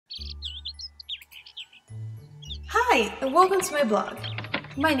Hi, and welcome to my blog.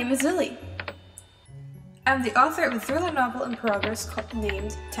 My name is Lily. I'm the author of a thriller novel in progress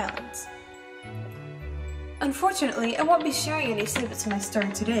named Talents. Unfortunately, I won't be sharing any snippets of my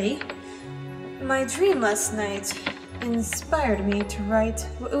story today. My dream last night inspired me to write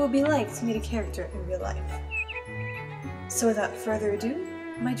what it would be like to meet a character in real life. So without further ado,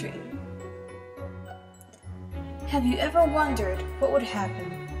 my dream. Have you ever wondered what would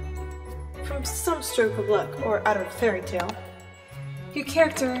happen from some stroke of luck or out of a fairy tale? Your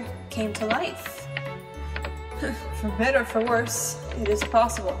character came to life. For better or for worse, it is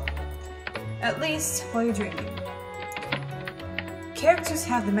possible. At least while you're dreaming. Characters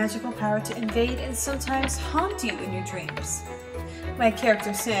have the magical power to invade and sometimes haunt you in your dreams. My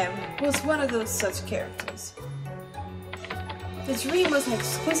character Sam was one of those such characters. The dream was an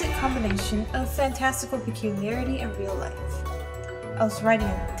exquisite combination of fantastical peculiarity and real life. I was writing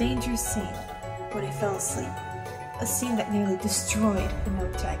a dangerous scene when I fell asleep. A scene that nearly destroyed the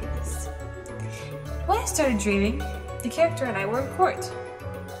protagonist. When I started dreaming, the character and I were in court,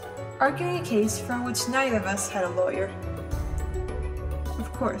 arguing a case for which neither of us had a lawyer.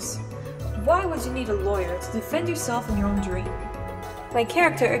 Of course, why would you need a lawyer to defend yourself in your own dream? My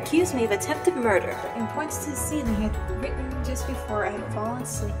character accused me of attempted murder and points to the scene I had written just before I had fallen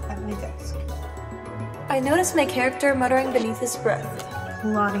asleep at my desk. I noticed my character muttering beneath his breath,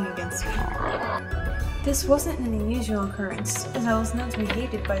 plotting against me. This wasn't an unusual occurrence, as I was known to be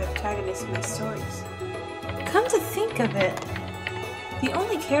hated by the protagonists of my stories. Come to think of it, the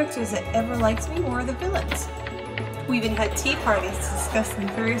only characters that ever liked me were the villains. We even had tea parties to discuss the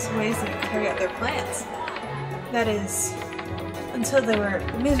various ways they would carry out their plans. That is, until they were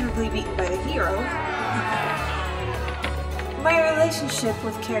miserably beaten by the hero. My relationship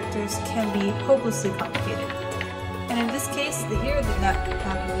with characters can be hopelessly complicated. And in this case, the hero did not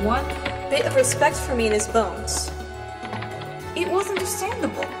have one bit of respect for me in his bones. It was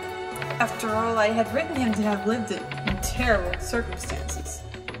understandable. After all, I had written him to have lived in terrible circumstances.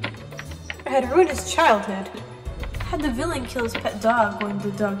 I had ruined his childhood. Had the villain kill his pet dog when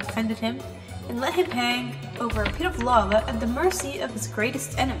the dog defended him, and let him hang over a pit of lava at the mercy of his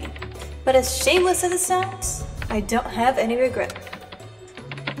greatest enemy. But as shameless as it sounds, I don't have any regret.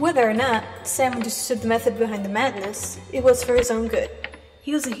 Whether or not Sam understood the method behind the madness, it was for his own good.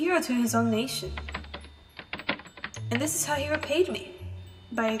 He was a hero to his own nation. And this is how he repaid me,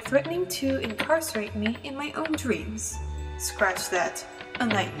 by threatening to incarcerate me in my own dreams. Scratch that, a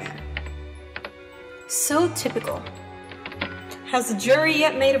nightmare. So typical. Has the jury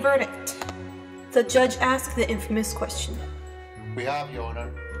yet made a verdict? The judge asked the infamous question. We have, Your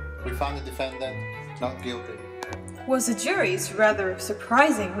Honor. We found the defendant not guilty. Was the jury's rather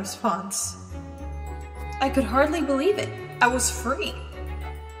surprising response. I could hardly believe it. I was free.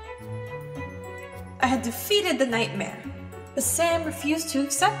 I had defeated the nightmare, but Sam refused to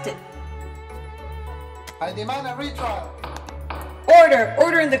accept it. I demand a retrial.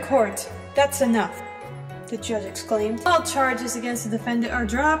 Order in the court. That's enough, the judge exclaimed. All charges against the defendant are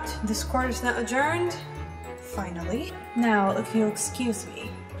dropped. This court is now adjourned. Finally. Now, if you'll excuse me.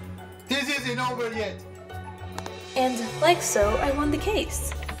 This isn't over yet. And like so, I won the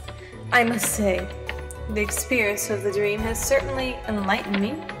case. I must say, the experience of the dream has certainly enlightened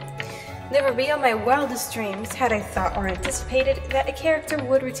me. Never beyond my wildest dreams had I thought or anticipated that a character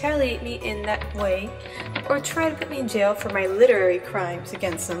would retaliate me in that way, or try to put me in jail for my literary crimes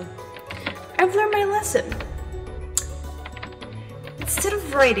against them. I've learned my lesson. Instead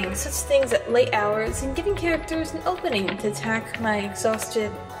of writing such things at late hours and giving characters an opening to attack my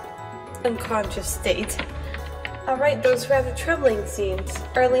exhausted, unconscious state, I'll write those rather troubling scenes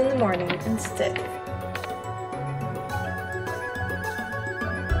early in the morning instead.